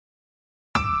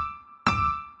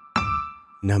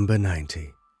Number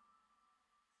 90.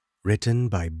 Written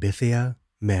by Bithia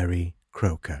Mary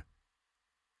Croker.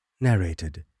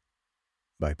 Narrated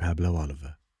by Pablo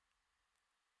Oliver.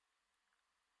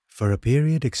 For a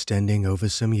period extending over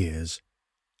some years,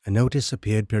 a notice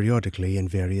appeared periodically in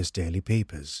various daily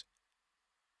papers.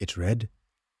 It read,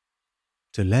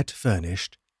 "To let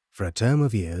furnished, for a term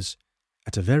of years,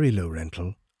 at a very low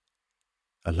rental,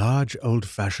 a large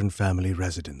old-fashioned family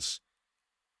residence,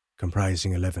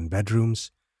 comprising 11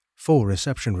 bedrooms, 4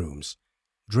 reception rooms,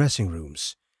 dressing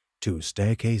rooms, 2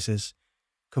 staircases,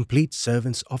 complete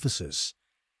servants' offices,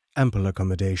 ample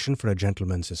accommodation for a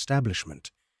gentleman's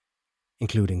establishment,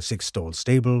 including 6-stall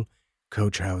stable,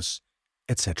 coach house,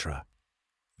 etc."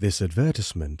 This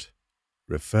advertisement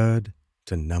referred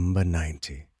to number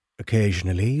 90.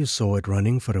 Occasionally you saw it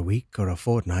running for a week or a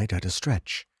fortnight at a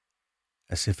stretch,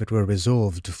 as if it were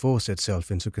resolved to force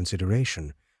itself into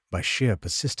consideration by sheer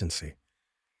persistency.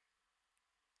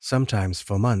 Sometimes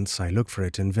for months I looked for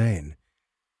it in vain.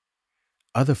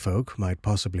 Other folk might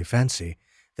possibly fancy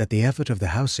that the effort of the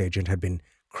house agent had been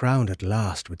crowned at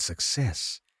last with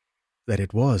success, that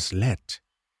it was let,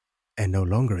 and no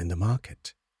longer in the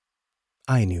market.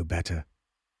 I knew better.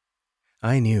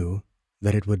 I knew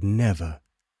that it would never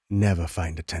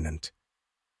find a tenant.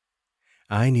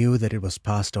 I knew that it was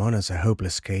passed on as a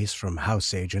hopeless case from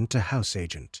house agent to house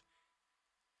agent.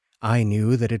 I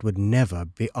knew that it would never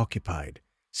be occupied,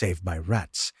 save by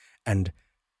rats, and,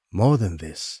 more than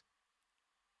this,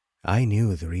 I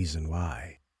knew the reason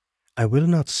why. I will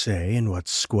not say in what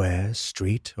square,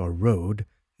 street, or road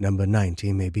number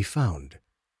 90 may be found,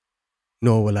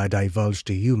 nor will I divulge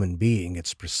to human being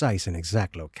its precise and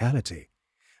exact locality,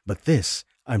 but this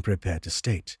I'm prepared to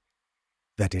state,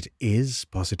 that it is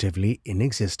positively in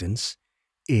existence,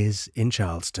 is in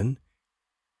Charleston,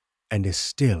 and is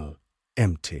still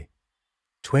empty.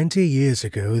 20 years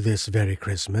ago this very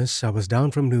Christmas, I was down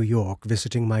from New York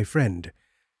visiting my friend,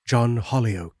 John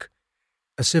Hollyoake,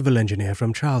 a civil engineer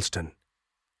from Charleston.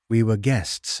 We were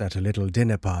guests at a little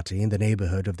dinner party in the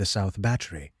neighborhood of the South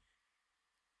Battery.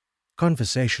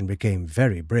 Conversation became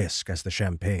very brisk as the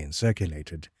champagne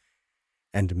circulated,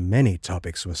 and many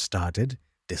topics were started,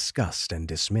 discussed, and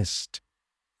dismissed.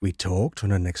 We talked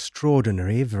on an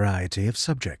extraordinary variety of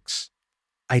subjects.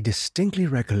 I distinctly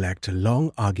recollect a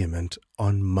long argument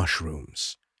on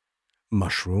mushrooms.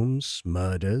 Mushrooms,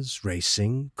 murders,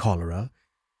 racing, cholera.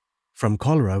 From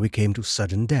cholera we came to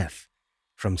sudden death,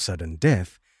 from sudden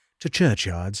death to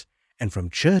churchyards, and from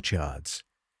churchyards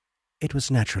it was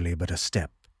naturally but a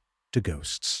step to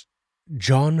ghosts.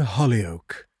 John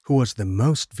Hollyoake, who was the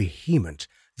most vehement,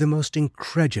 the most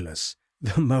incredulous,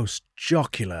 the most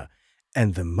jocular,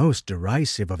 and the most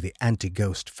derisive of the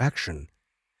anti-ghost faction,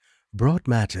 brought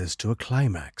matters to a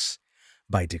climax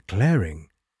by declaring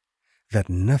that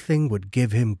nothing would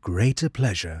give him greater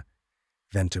pleasure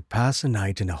than to pass a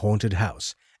night in a haunted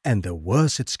house, and the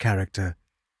worse its character,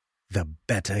 the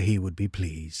better he would be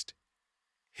pleased.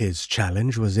 His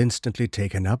challenge was instantly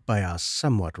taken up by our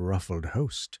somewhat ruffled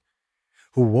host,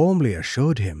 who warmly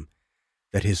assured him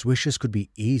that his wishes could be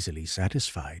easily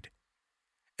satisfied,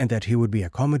 and that he would be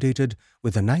accommodated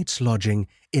with a night's lodging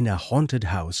in a haunted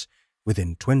house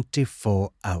within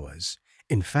 24 hours,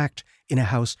 in fact, in a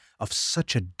house of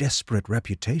such a desperate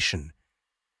reputation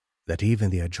that even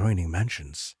the adjoining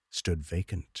mansions stood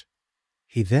vacant.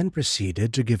 He then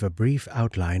proceeded to give a brief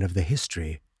outline of the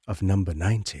history of number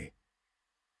 90.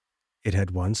 It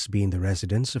had once been the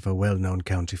residence of a well-known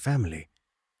county family.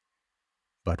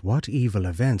 But what evil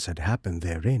events had happened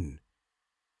therein,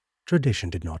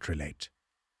 tradition did not relate.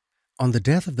 On the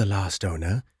death of the last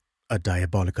owner, a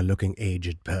diabolical-looking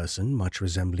aged person much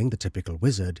resembling the typical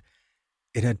wizard,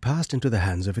 it had passed into the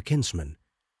hands of a kinsman,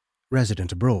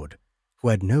 resident abroad, who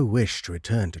had no wish to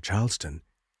return to Charleston,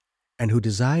 and who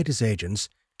desired his agents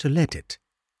to let it,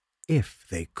 if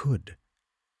they could.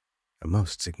 A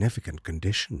most significant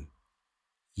condition.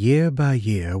 Year by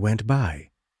year went by,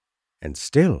 and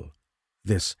still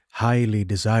this highly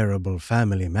desirable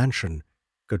family mansion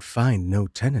could find no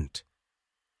tenant,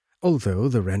 although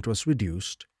the rent was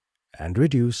reduced, and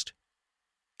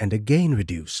again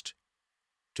reduced,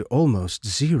 to almost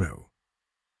zero.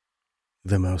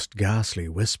 The most ghastly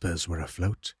whispers were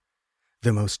afloat.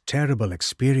 The most terrible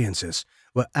experiences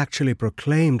were actually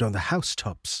proclaimed on the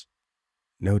housetops.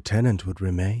 No tenant would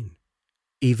remain,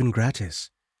 even gratis,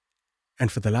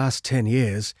 and for the last 10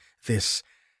 years this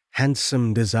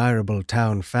handsome, desirable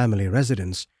town family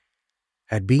residence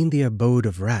had been the abode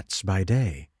of rats by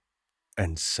day,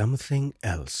 and something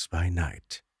else by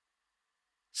night.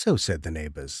 So said the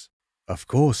neighbors. Of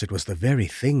course it was the very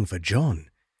thing for John,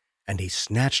 and he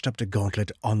snatched up the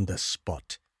gauntlet on the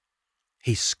spot.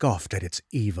 He scoffed at its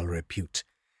evil repute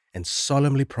and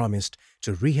solemnly promised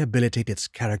to rehabilitate its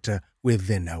character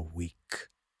within a week.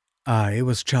 I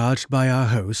was charged by our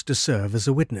host to serve as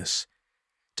a witness,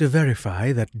 to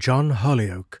verify that John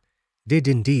Hollyoake did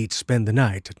indeed spend the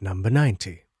night at number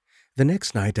 90. The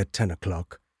next night at 10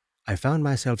 o'clock, I found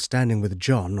myself standing with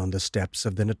John on the steps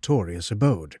of the notorious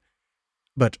abode.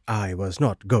 But I was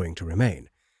not going to remain.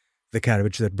 The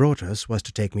carriage that brought us was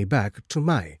to take me back to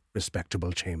my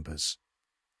respectable chambers.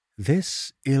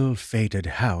 This ill-fated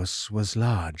house was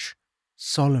large,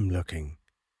 solemn-looking,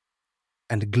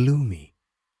 and gloomy.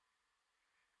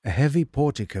 A heavy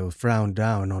portico frowned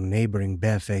down on neighboring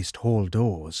barefaced hall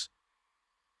doors.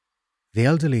 The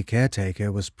elderly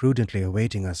caretaker was prudently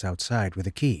awaiting us outside with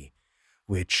a key,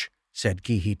 which, said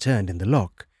he turned in the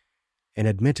lock, and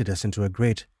admitted us into a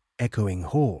great echoing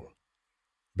hall,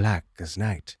 black as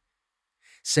night,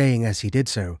 saying as he did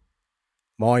so,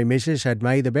 "My missus had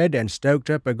made the bed and stoked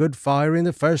up a good fire in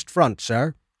the first front,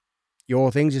 sir.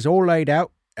 Your things is all laid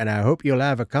out, and I hope you'll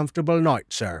have a comfortable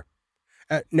night, sir."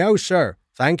 "No, sir.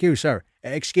 Thank you, sir.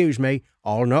 Excuse me.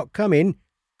 I'll not come in.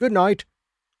 Good night."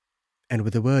 And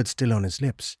with the words still on his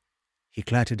lips, he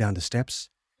clattered down the steps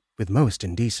with most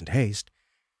indecent haste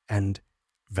and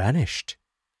vanished.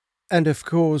 "And of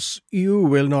course you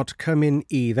will not come in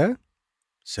either,"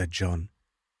 said John.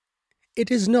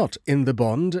 "It is not in the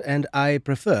bond, and I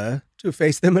prefer to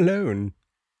face them alone."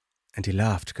 And he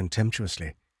laughed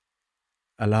contemptuously.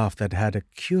 A laugh that had a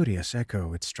curious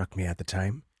echo, it struck me at the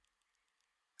time.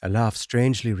 A laugh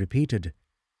strangely repeated,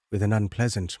 with an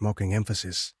unpleasant, mocking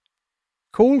emphasis.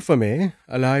 "Call for me,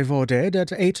 alive or dead,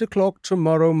 at 8 o'clock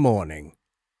tomorrow morning,"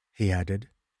 he added,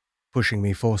 pushing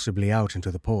me forcibly out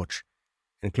into the porch,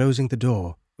 and closing the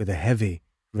door with a heavy,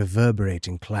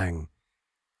 reverberating clang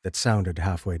that sounded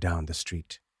halfway down the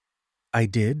street. I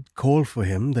did call for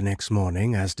him the next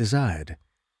morning as desired,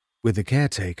 with the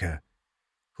caretaker,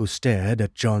 who stared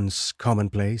at John's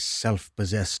commonplace,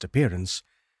 self-possessed appearance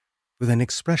with an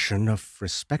expression of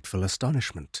respectful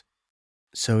astonishment.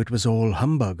 "So it was all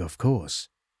humbug, of course,"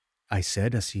 I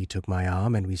said as he took my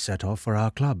arm and we set off for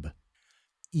our club.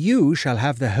 "You shall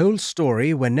have the whole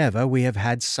story whenever we have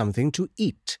had something to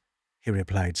eat," he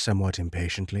replied somewhat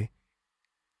impatiently.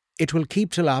 "It will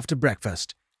keep till after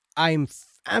breakfast. I'm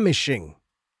famishing."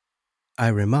 I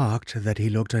remarked that he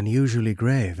looked unusually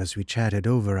grave as we chatted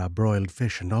over our broiled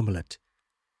fish and omelette,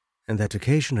 and that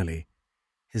occasionally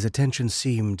his attention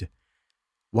seemed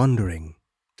wandering,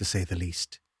 to say the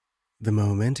least. The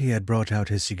moment he had brought out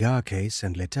his cigar case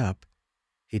and lit up,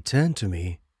 he turned to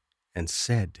me and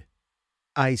said,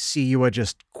 "I see you are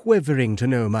just quivering to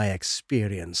know my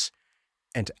experience,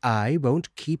 and I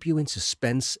won't keep you in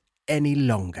suspense any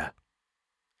longer.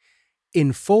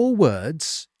 In 4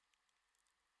 words,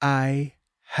 I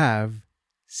have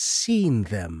seen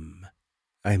them."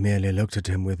 I merely looked at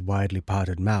him with widely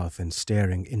parted mouth and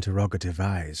staring interrogative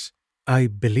eyes. I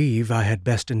believe I had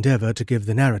best endeavour to give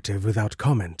the narrative without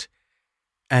comment,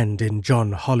 and in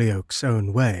John Hollyoake's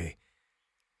own way.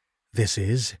 This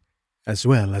is, as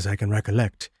well as I can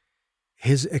recollect,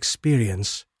 his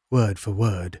experience word for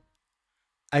word.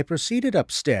 "I proceeded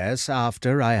upstairs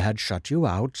after I had shut you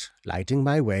out, lighting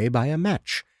my way by a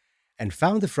match, and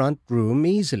found the front room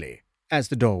easily, as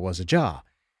the door was ajar,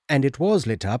 and it was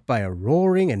lit up by a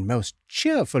roaring and most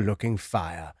cheerful-looking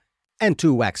fire, and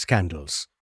 2 wax candles.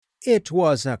 It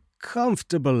was a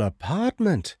comfortable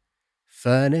apartment,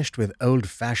 furnished with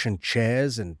old-fashioned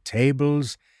chairs and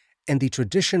tables, and the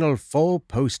traditional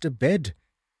 4-poster bed.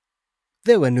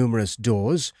 There were numerous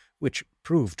doors, which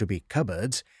proved to be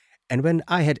cupboards, and when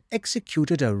I had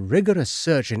executed a rigorous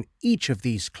search in each of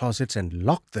these closets and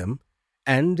locked them,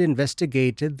 and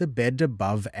investigated the bed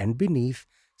above and beneath,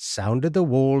 sounded the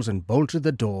walls and bolted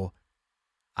the door,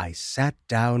 I sat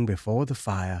down before the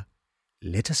fire,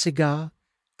 lit a cigar,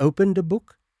 opened a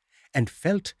book, and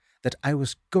felt that I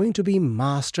was going to be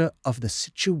master of the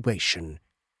situation,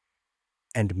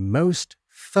 and most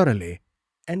thoroughly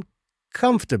and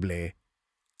comfortably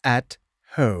at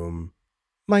home.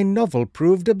 My novel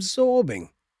proved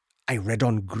absorbing. I read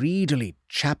on greedily,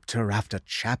 chapter after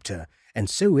chapter, and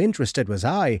so interested was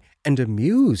I, and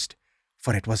amused,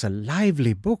 for it was a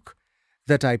lively book,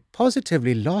 that I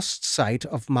positively lost sight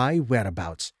of my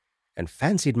whereabouts, and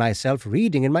fancied myself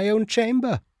reading in my own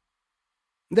chamber.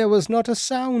 There was not a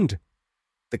sound.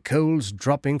 The coals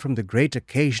dropping from the grate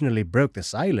occasionally broke the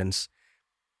silence,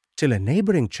 till a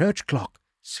neighbouring church clock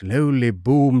slowly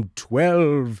boomed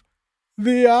 12.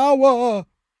 "The hour!"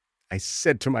 I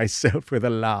said to myself with a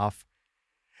laugh,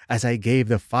 as I gave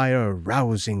the fire a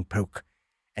rousing poke,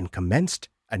 and commenced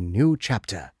a new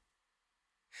chapter.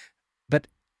 But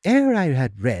Ere I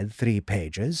had read 3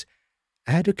 pages,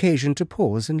 I had occasion to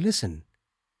pause and listen.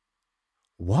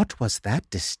 What was that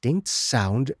distinct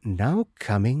sound now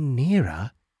coming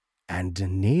nearer and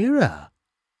nearer?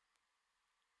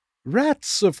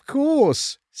 "Rats, of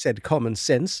course," said common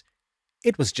sense.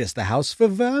 It was just the house for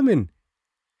vermin.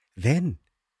 Then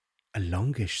a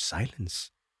longish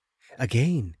silence.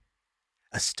 Again,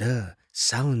 a stir,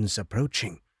 sounds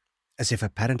approaching, as if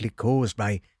apparently caused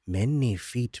by many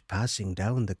feet passing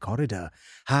down the corridor,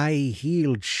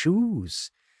 high-heeled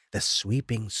shoes, the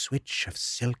sweeping switch of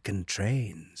silken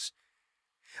trains.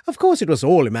 Of course it was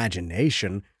all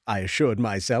imagination, I assured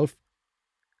myself.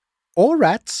 Or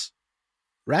rats.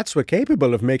 Rats were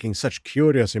capable of making such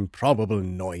curious, improbable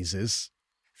noises.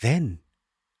 Then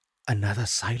another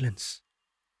silence.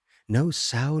 No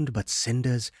sound but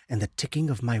cinders and the ticking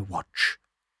of my watch,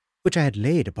 which I had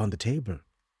laid upon the table.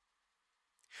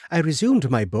 I resumed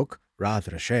my book,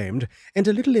 rather ashamed, and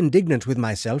a little indignant with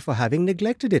myself for having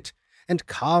neglected it, and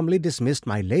calmly dismissed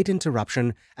my late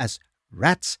interruption as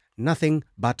rats, nothing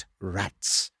but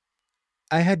rats.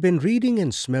 I had been reading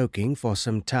and smoking for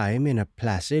some time in a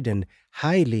placid and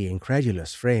highly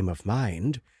incredulous frame of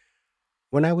mind,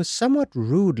 when I was somewhat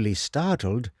rudely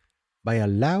startled by a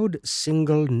loud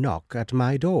single knock at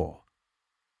my door.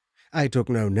 I took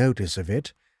no notice of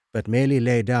it, but merely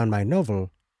laid down my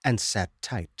novel and sat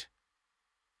tight.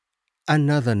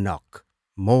 Another knock,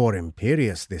 more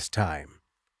imperious this time.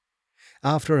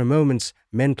 After a moment's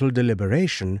mental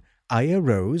deliberation, I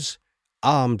arose,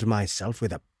 armed myself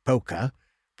with a poker,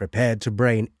 prepared to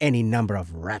brain any number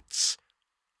of rats,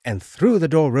 and threw the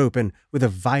door open with a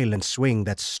violent swing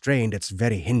that strained its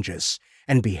very hinges,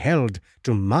 and beheld,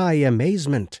 to my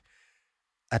amazement,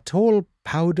 a tall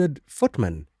powdered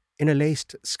footman in a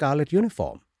laced scarlet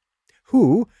uniform,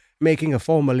 who, making a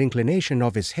formal inclination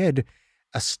of his head,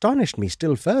 astonished me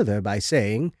still further by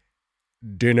saying,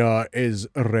 "Dinner is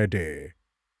ready."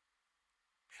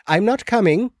 "I'm not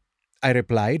coming," I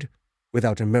replied,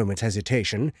 without a moment's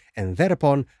hesitation, and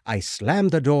thereupon I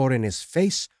slammed the door in his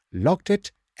face, locked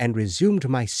it, and resumed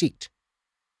my seat.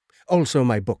 Also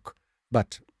my book,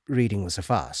 but reading was a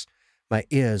farce. My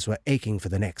ears were aching for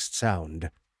the next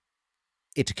sound.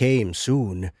 It came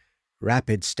soon,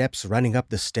 rapid steps running up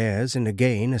the stairs, and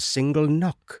again a single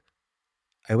knock.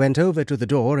 I went over to the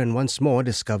door and once more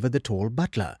discovered the tall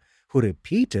butler, who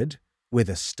repeated, with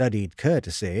a studied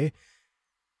courtesy,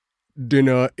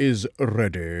 "Dinner is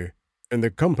ready, and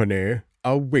the company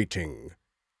are waiting."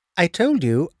 "I told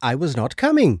you I was not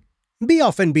coming. Be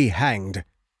off and be hanged,"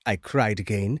 I cried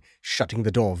again, shutting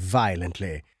the door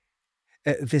violently.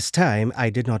 This time I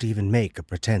did not even make a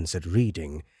pretense at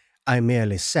reading. I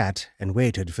merely sat and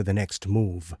waited for the next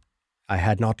move. I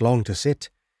had not long to sit.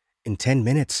 In 10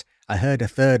 minutes I heard a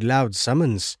third loud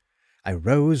summons. I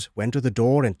rose, went to the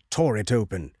door, and tore it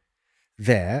open.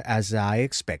 There, as I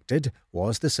expected,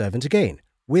 was the servant again,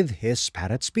 with his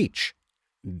parrot speech.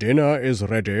 "Dinner is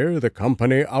ready, the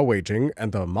company are waiting,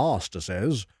 and the master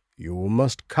says you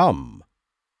must come."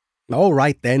 "All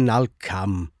right, then, I'll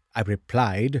come," I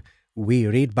replied,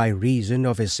 wearied by reason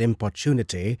of his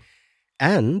importunity,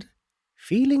 and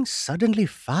feeling suddenly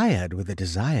fired with a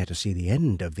desire to see the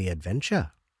end of the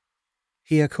adventure.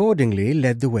 He accordingly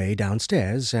led the way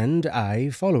downstairs, and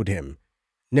I followed him,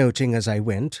 noting as I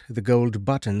went the gold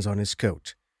buttons on his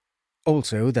coat.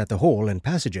 Also that the hall and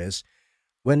passages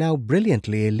were now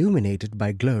brilliantly illuminated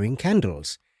by glowing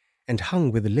candles, and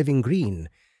hung with living green,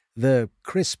 the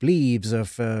crisp leaves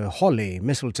of holly,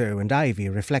 mistletoe, and ivy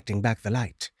reflecting back the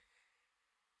light.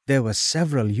 There were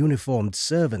several uniformed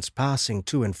servants passing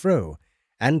to and fro,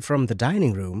 and from the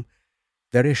dining-room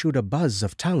there issued a buzz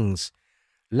of tongues,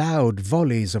 loud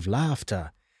volleys of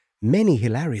laughter, many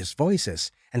hilarious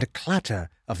voices, and a clatter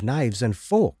of knives and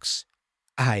forks.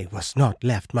 I was not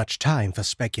left much time for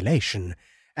speculation,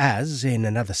 as, in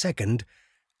another second,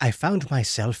 I found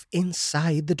myself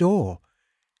inside the door,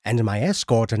 and my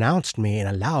escort announced me in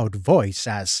a loud voice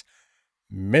as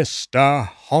Mr.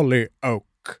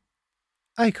 Hollyoake.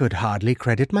 I could hardly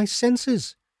credit my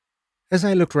senses, as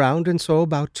I looked round and saw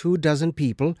about 24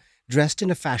 people dressed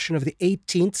in a fashion of the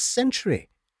 18th century,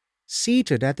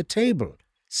 seated at the table,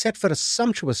 set for a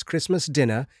sumptuous Christmas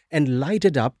dinner and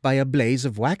lighted up by a blaze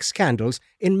of wax candles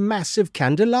in massive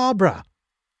candelabra.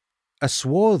 A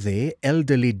swarthy,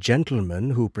 elderly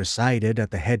gentleman who presided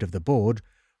at the head of the board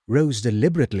rose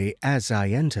deliberately as I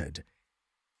entered.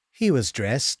 He was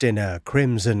dressed in a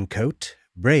crimson coat,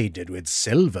 braided with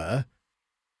silver.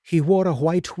 He wore a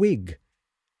white wig,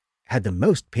 had the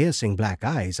most piercing black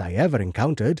eyes I ever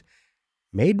encountered,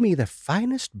 made me the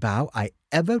finest bow I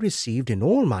ever received in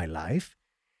all my life,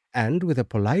 and with a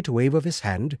polite wave of his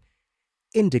hand,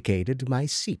 indicated my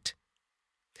seat.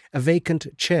 A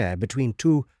vacant chair between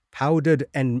two powdered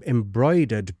and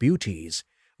embroidered beauties,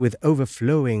 with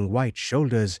overflowing white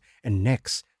shoulders and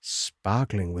necks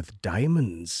sparkling with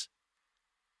diamonds.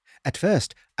 At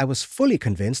first, I was fully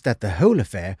convinced that the whole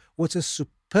affair was a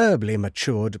superbly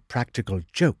matured practical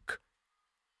joke.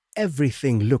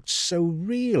 Everything looked so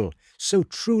real, so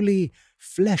truly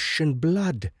flesh and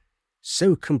blood,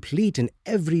 so complete in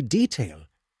every detail.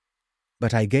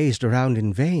 But I gazed around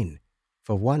in vain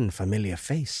for one familiar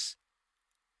face.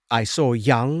 I saw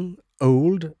young,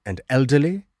 old, and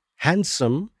elderly,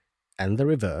 handsome, and the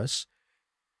reverse.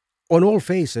 On all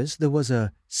faces there was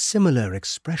a similar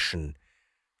expression,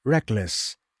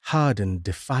 reckless, hardened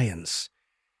defiance,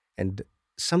 and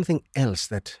something else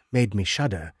that made me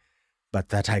shudder, but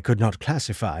that I could not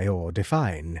classify or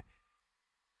define.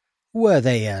 Were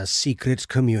they a secret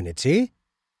community?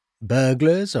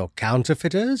 Burglars or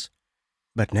counterfeiters?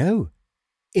 But no.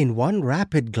 In one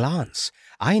rapid glance,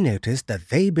 I noticed that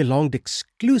they belonged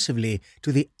exclusively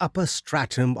to the upper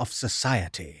stratum of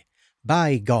society,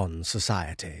 bygone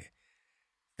society.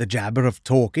 The jabber of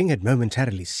talking had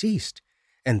momentarily ceased,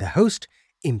 and the host,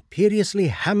 imperiously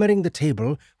hammering the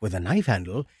table with a knife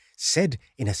handle, said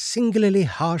in a singularly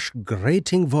harsh,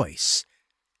 grating voice,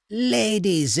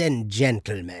 "Ladies and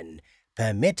gentlemen,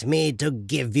 permit me to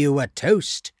give you a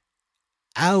toast.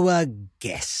 Our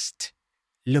guest,"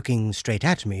 looking straight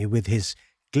at me with his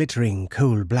glittering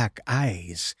coal-black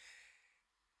eyes.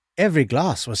 Every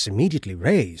glass was immediately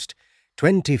raised.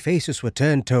 20 faces were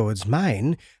turned towards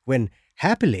mine, when,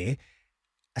 happily,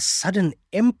 a sudden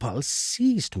impulse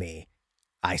seized me.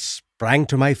 I sprang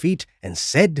to my feet and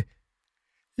said,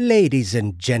 "Ladies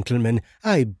and gentlemen,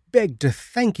 I beg to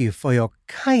thank you for your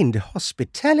kind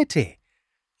hospitality.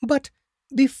 But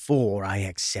before I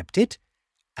accept it,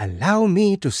 allow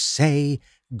me to say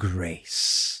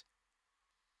grace."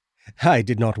 I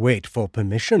did not wait for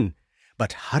permission,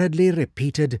 but hurriedly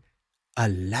repeated a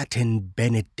Latin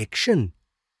benediction.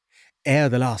 Ere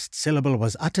the last syllable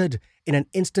was uttered, in an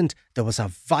instant there was a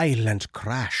violent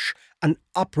crash, an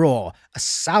uproar, a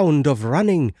sound of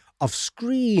running, of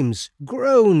screams,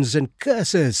 groans, and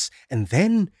curses, and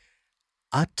then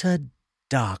utter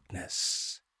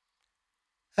darkness.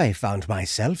 I found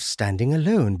myself standing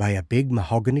alone by a big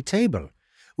mahogany table,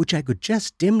 which I could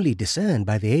just dimly discern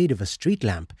by the aid of a street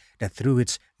lamp that threw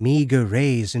its meagre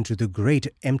rays into the great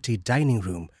empty dining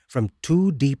room from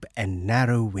 2 deep and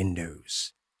narrow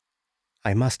windows.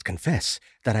 I must confess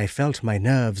that I felt my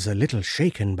nerves a little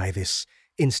shaken by this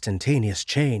instantaneous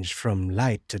change from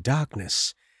light to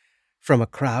darkness, from a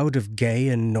crowd of gay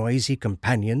and noisy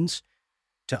companions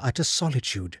to utter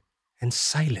solitude and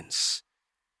silence.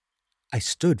 I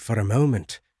stood for a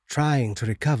moment, trying to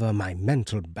recover my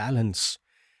mental balance.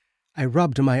 I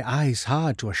rubbed my eyes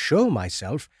hard to assure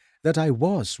myself that I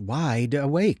was wide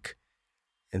awake,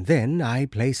 and then I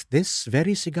placed this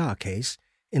very cigar case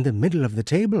in the middle of the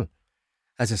table,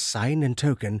 as a sign and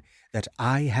token that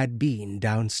I had been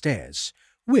downstairs,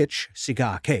 which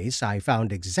cigar case I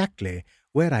found exactly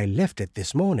where I left it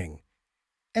this morning,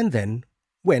 and then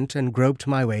went and groped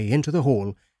my way into the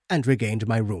hall and regained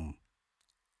my room.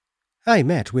 I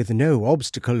met with no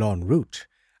obstacle en route.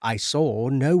 I saw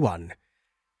no one.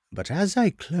 But as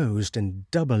I closed and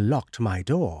double-locked my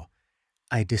door,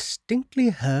 I distinctly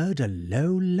heard a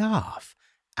low laugh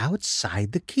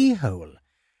outside the keyhole,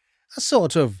 a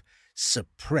sort of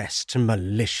suppressed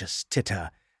malicious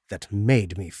titter that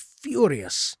made me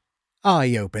furious.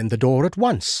 I opened the door at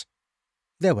once.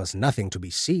 There was nothing to be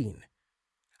seen.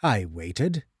 I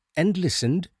waited and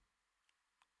listened.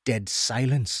 Dead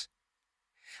silence.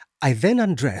 I then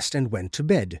undressed and went to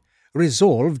bed,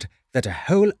 resolved that a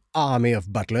whole army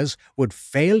of butlers would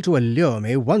fail to allure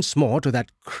me once more to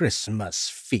that Christmas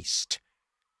feast.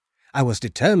 I was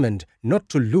determined not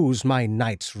to lose my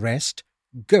night's rest,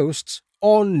 ghosts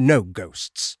or no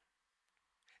ghosts.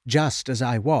 Just as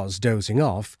I was dozing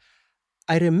off,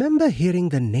 I remember hearing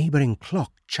the neighbouring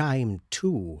clock chime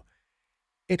 2.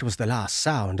 It was the last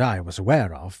sound I was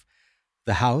aware of.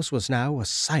 The house was now as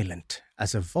silent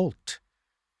as a vault.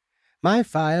 My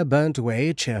fire burnt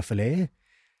away cheerfully.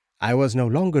 I was no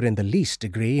longer in the least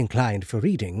degree inclined for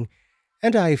reading,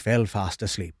 and I fell fast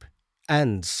asleep,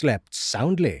 and slept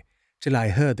soundly till I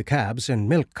heard the cabs and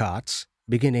milk carts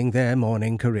beginning their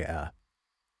morning career.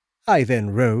 I then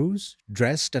rose,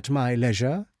 dressed at my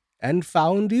leisure, and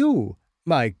found you,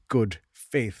 my good,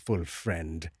 faithful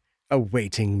friend,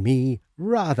 awaiting me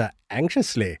rather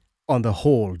anxiously on the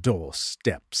hall door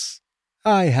steps.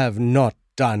 I have not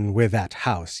done with that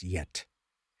house yet.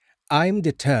 I'm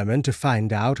determined to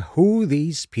find out who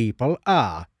these people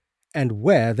are and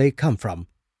where they come from.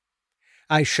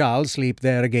 I shall sleep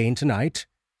there again tonight,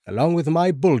 along with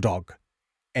my bulldog,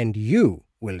 and you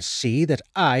will see that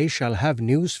I shall have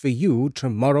news for you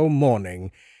tomorrow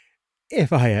morning,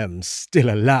 if I am still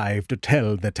alive to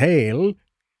tell the tale,"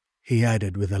 he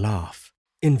added with a laugh.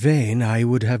 In vain I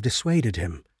would have dissuaded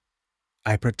him.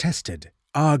 I protested,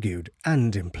 argued,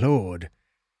 and implored.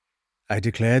 I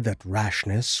declared that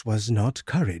rashness was not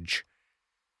courage,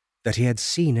 that he had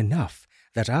seen enough,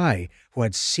 that I, who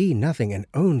had seen nothing and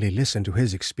only listened to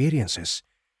his experiences,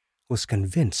 was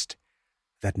convinced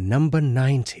that number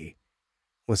 90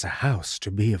 was a house to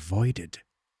be avoided.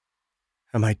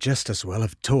 I might just as well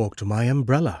have talked to my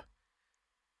umbrella.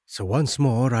 So once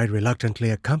more I reluctantly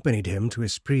accompanied him to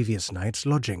his previous night's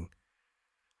lodging.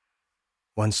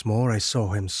 Once more I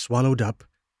saw him swallowed up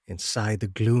inside the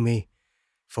gloomy,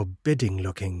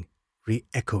 forbidding-looking,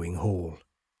 re-echoing hall.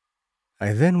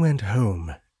 I then went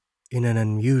home in an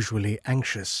unusually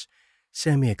anxious,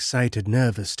 semi-excited,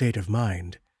 nervous state of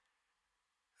mind.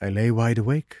 I lay wide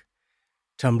awake,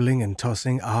 tumbling and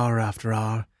tossing hour after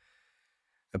hour,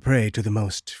 a prey to the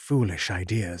most foolish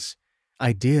ideas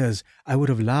I would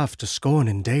have laughed to scorn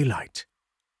in daylight.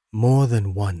 More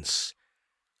than once,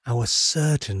 I was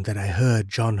certain that I heard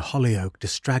John Hollyoake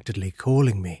distractedly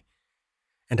calling me,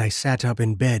 and I sat up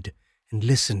in bed and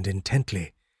listened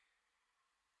intently.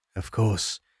 Of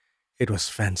course, it was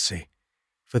fancy,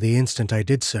 for the instant I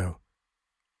did so,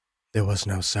 there was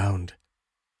no sound.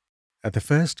 At the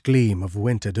first gleam of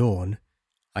winter dawn,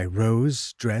 I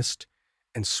rose, dressed,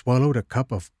 and swallowed a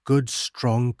cup of good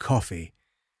strong coffee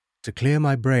to clear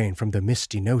my brain from the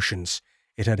misty notions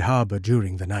it had harbored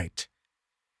during the night.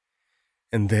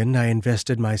 And then I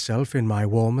invested myself in my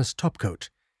warmest topcoat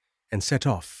and set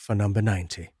off for number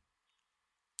 90.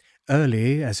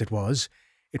 Early as it was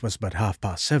but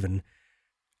 7:30,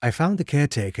 I found the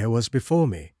caretaker was before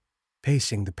me,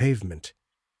 pacing the pavement,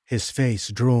 his face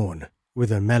drawn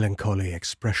with a melancholy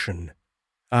expression.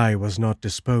 I was not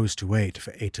disposed to wait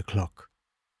for 8 o'clock.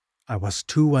 I was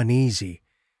too uneasy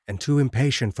and too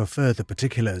impatient for further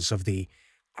particulars of the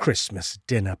Christmas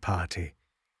dinner party.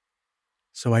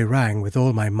 So I rang with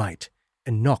all my might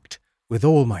and knocked with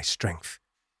all my strength.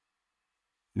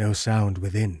 No sound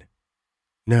within,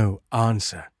 no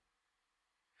answer.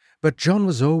 But John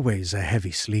was always a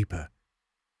heavy sleeper.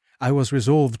 I was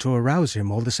resolved to arouse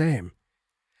him all the same,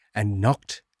 and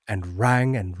knocked and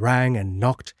rang and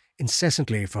knocked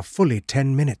incessantly for fully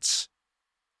 10 minutes.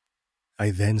 I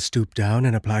then stooped down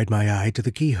and applied my eye to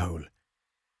the keyhole.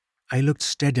 I looked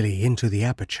steadily into the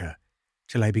aperture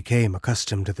till I became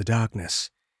accustomed to the darkness.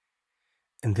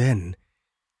 And then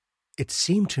it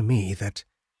seemed to me that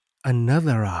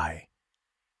another eye,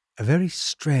 a very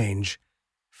strange,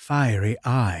 fiery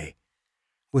eye,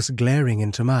 was glaring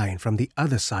into mine from the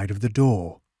other side of the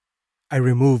door. I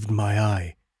removed my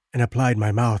eye and applied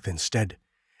my mouth instead,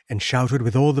 and shouted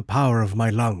with all the power of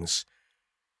my lungs,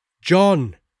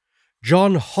 "John!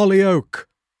 John Hollyoake!"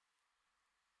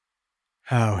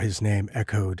 How his name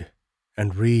echoed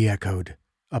and re-echoed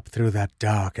up through that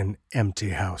dark and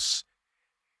empty house.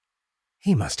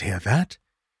 "He must hear that,"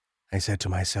 I said to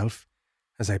myself,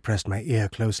 as I pressed my ear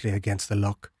closely against the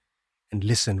lock and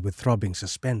listened with throbbing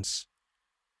suspense.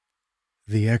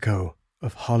 The echo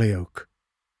of Hollyoake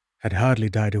had hardly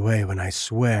died away when I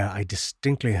swear I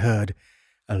distinctly heard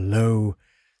a low,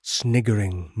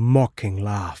 sniggering, mocking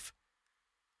laugh.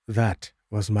 That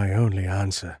was my only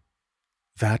answer.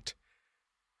 That,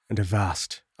 and a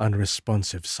vast,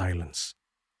 unresponsive silence.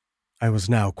 I was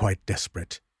now quite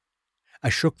desperate. I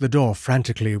shook the door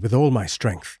frantically with all my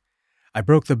strength. I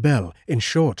broke the bell. In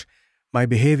short, my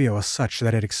behavior was such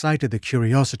that it excited the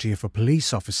curiosity of a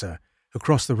police officer who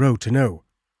crossed the road to know.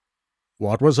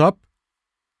 "What was up?"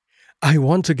 "I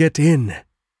want to get in,"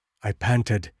 I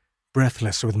panted,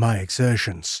 breathless with my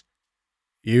exertions.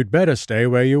 "You'd better stay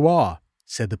where you are,"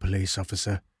 said the police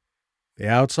officer. "The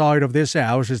outside of this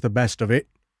house is the best of it.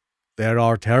 There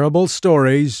are terrible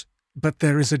stories." "But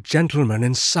there is a gentleman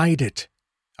inside it,"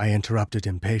 I interrupted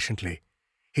impatiently.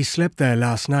 "He slept there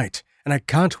last night, and I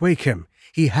can't wake him.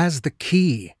 He has the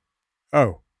key."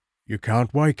 "Oh, you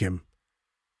can't wake him?"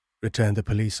 returned the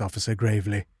police officer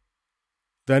gravely.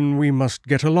 "Then we must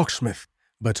get a locksmith."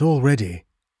 But already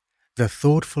the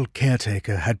thoughtful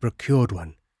caretaker had procured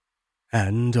one,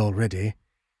 and already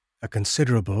a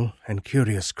considerable and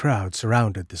curious crowd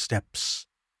surrounded the steps.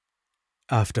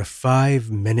 After 5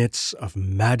 minutes of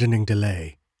maddening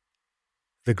delay,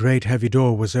 the great heavy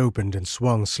door was opened and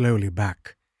swung slowly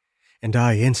back, and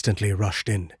I instantly rushed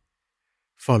in,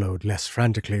 followed less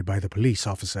frantically by the police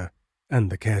officer and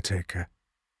the caretaker.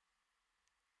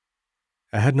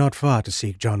 I had not far to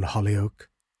seek John Hollyoake.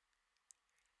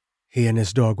 He and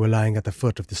his dog were lying at the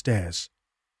foot of the stairs.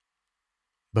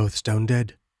 Both stone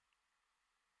dead?